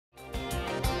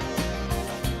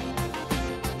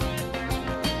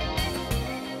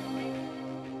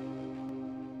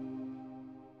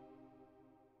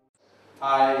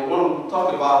I want to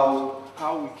talk about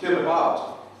how we came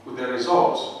about with the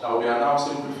results that we'll be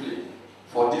announcing briefly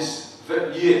for this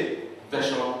year,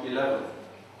 version 11.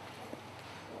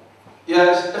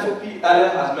 Yes, FOP earlier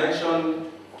has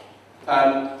mentioned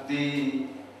the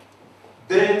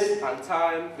date and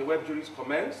time the Web Jurist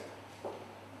commenced.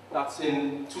 That's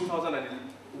in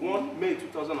 2001, May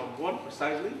 2001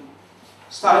 precisely,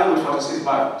 starting with 46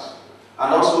 banks.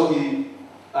 And also he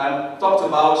talked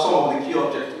about some of the key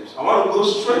objectives. I want to go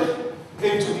straight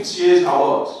into this year's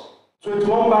awards.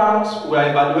 21 banks were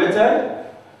evaluated,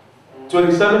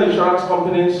 27 insurance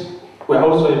companies were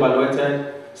also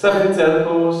evaluated, 7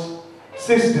 telcos,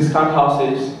 6 discount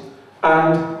houses,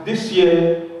 and this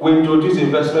year we introduced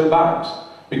investment banks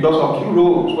because of key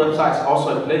roles websites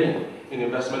also playing in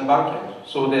investment banking.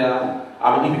 So they are,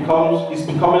 it's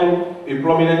becoming a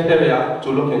prominent area to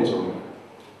look into.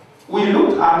 We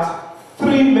looked at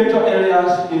 3 major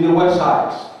areas in the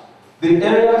websites. The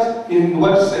areas in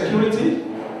web security,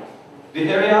 the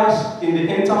areas in the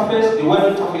interface, the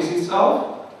web interface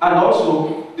itself, and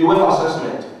also the web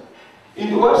assessment. In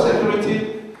the web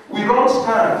security, we run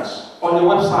scans on the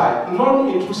website,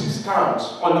 non-intrusive scans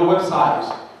on the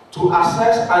website to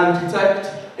assess and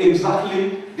detect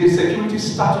exactly the security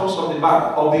status of the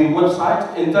bank, of the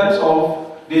website, in terms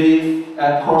of the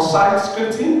cross-site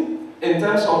scripting, in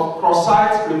terms of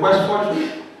cross-site request forgery,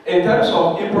 in terms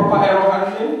of improper error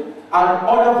handling, and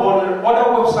other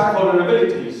website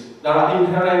vulnerabilities that are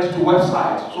inherent to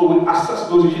websites. So we assess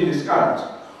those using the scans.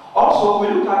 Also, we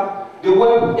look at the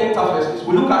web interfaces.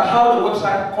 We look at how the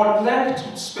website connects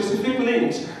to specific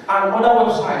links and other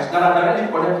websites that are directly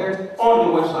connected on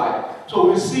the website.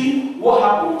 So we see what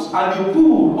happens and the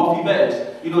pool of events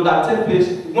that take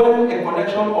place when a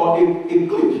connection or a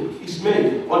click is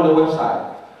made on the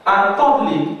website. And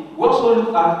thirdly, we also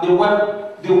look at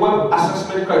the web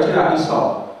assessment criteria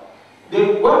itself.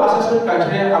 The web assessment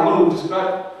criteria I'm going to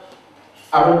describe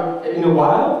in a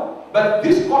while, but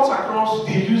this cuts across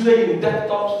the user in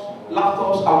desktops,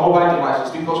 laptops, and mobile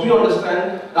devices, because we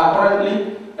understand that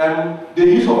currently the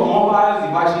use of mobile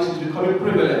devices is becoming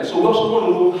prevalent. So we also want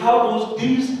to know how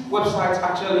these websites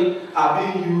actually are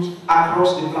being used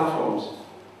across the platforms.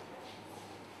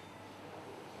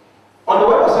 On the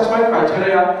web assessment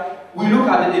criteria, we look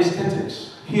at the aesthetics.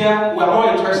 Here, we are more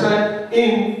interested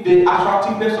in the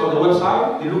attractiveness of the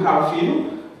website, the look and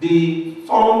feel, the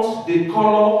font, the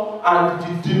color, and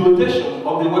the denotation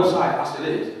of the website as it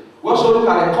is. We also look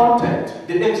at the content,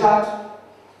 the exact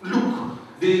look,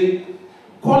 the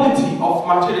quality of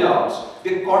materials,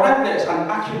 the correctness and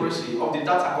accuracy of the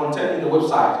data contained in the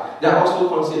website. They are also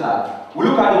considered. We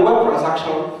look at the web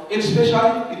transaction,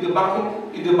 especially in the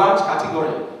bank's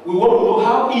category. We want to know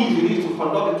how easy it is to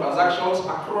conduct the transactions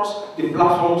across the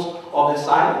platforms of the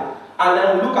site. And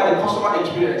then we look at the customer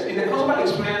experience. In the customer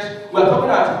experience, we are talking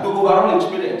about the overall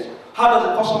experience. How does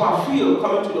the customer feel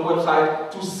coming to the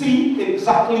website to see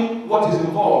exactly what is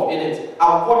involved in it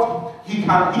and what he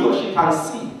or she can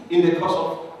see in the course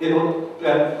of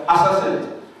assessing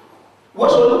it. We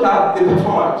also look at the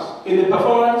performance. In the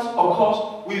performance, of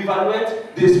course, we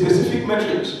evaluate the specific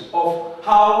metrics of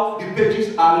how the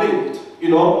pages are linked.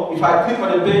 If I click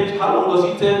on a page, how long does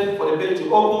it take for the page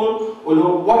to open?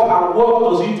 What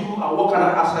does it do and what can I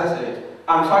access it?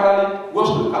 And finally, we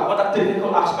also look at other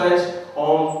technical aspects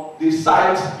on the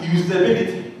site's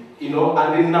usability, and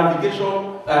the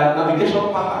navigation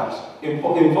patterns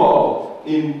involved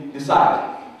in the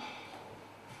site.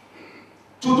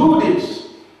 To do this,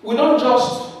 we don't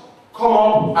just come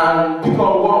up and pick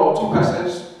on 1 or 2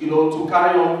 persons, to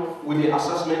carry on with the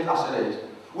assessment as it is.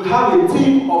 We have a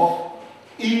team of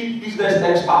e-business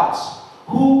experts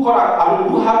who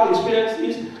have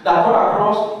experiences that cut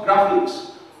across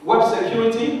graphics, web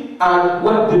security, and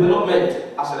web development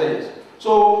as it is.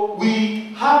 So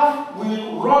we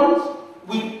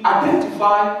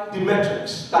identify the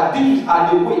metrics that these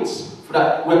are the weights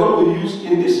that we're going to use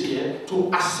in this year to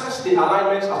assess the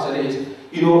alignments as it is,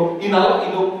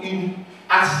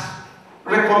 as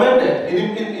recommended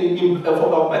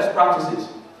for best practices.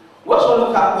 We also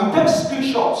look at, we take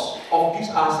screenshots of these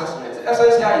assessments. The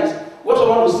essence here is, we also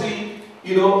want to see,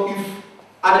 if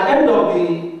at the end of the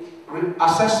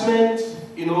assessment,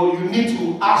 you need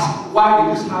to ask, why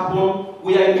did this happen?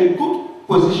 We are in a good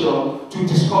position to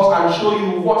discuss and show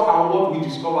you what we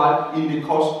discovered in the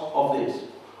course of this.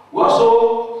 We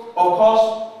also, of course,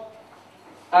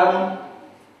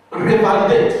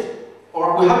 revalidate,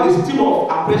 or we have a team of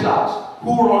appraisers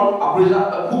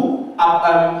who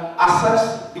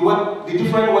assess the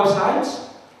different websites,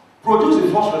 produce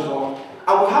the first result,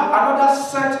 and we have another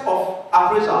set of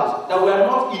appraisers that were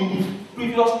not in the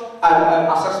previous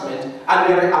assessment, and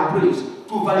they reappraise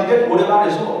to validate whatever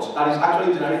result that is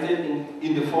actually generated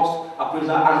in the first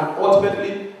appraisal, and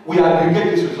ultimately we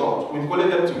aggregate these results. We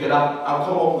collect them together and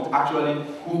come up with actually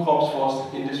who comes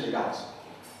first in this regard.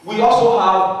 We also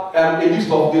have a list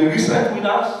of the recent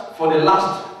winners for the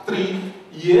last 3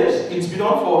 years. It's been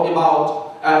on for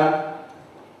about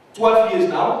 12 years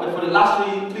now, but for the last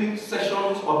three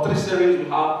sessions or 3 series we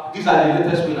have, these are the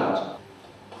latest winners.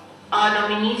 Our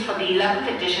nominees for the 11th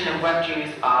edition of Web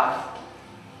Jurist are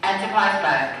Enterprise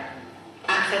Bank,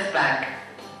 Access Bank,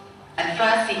 and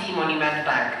First City Monument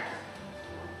Bank.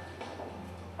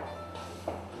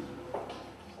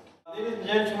 Ladies and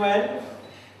gentlemen,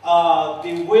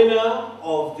 the winner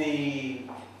of the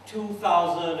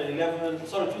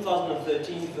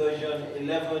 2013 version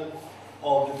 11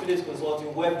 of the Phillips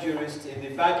Consulting Web Jurist in the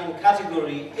banking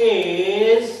category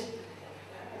is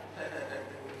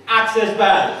Access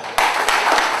Bank.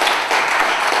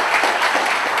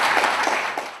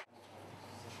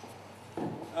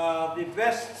 The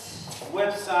best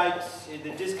website in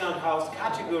the discount house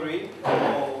category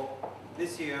for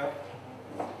this year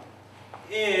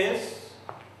is,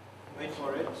 wait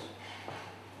for it,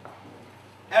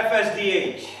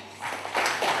 FSDH.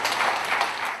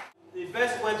 The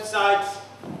best website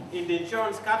in the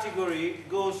insurance category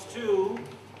goes to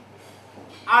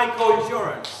ICO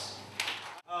Insurance.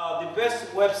 The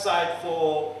best website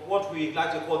for what we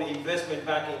like to call the investment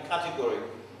banking category.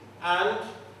 And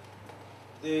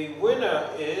the winner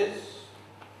is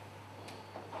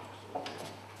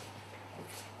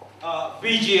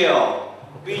BGL.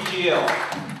 The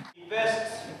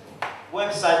best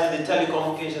website in the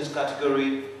telecommunications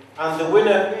category, and the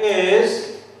winner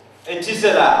is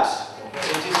Etisalat.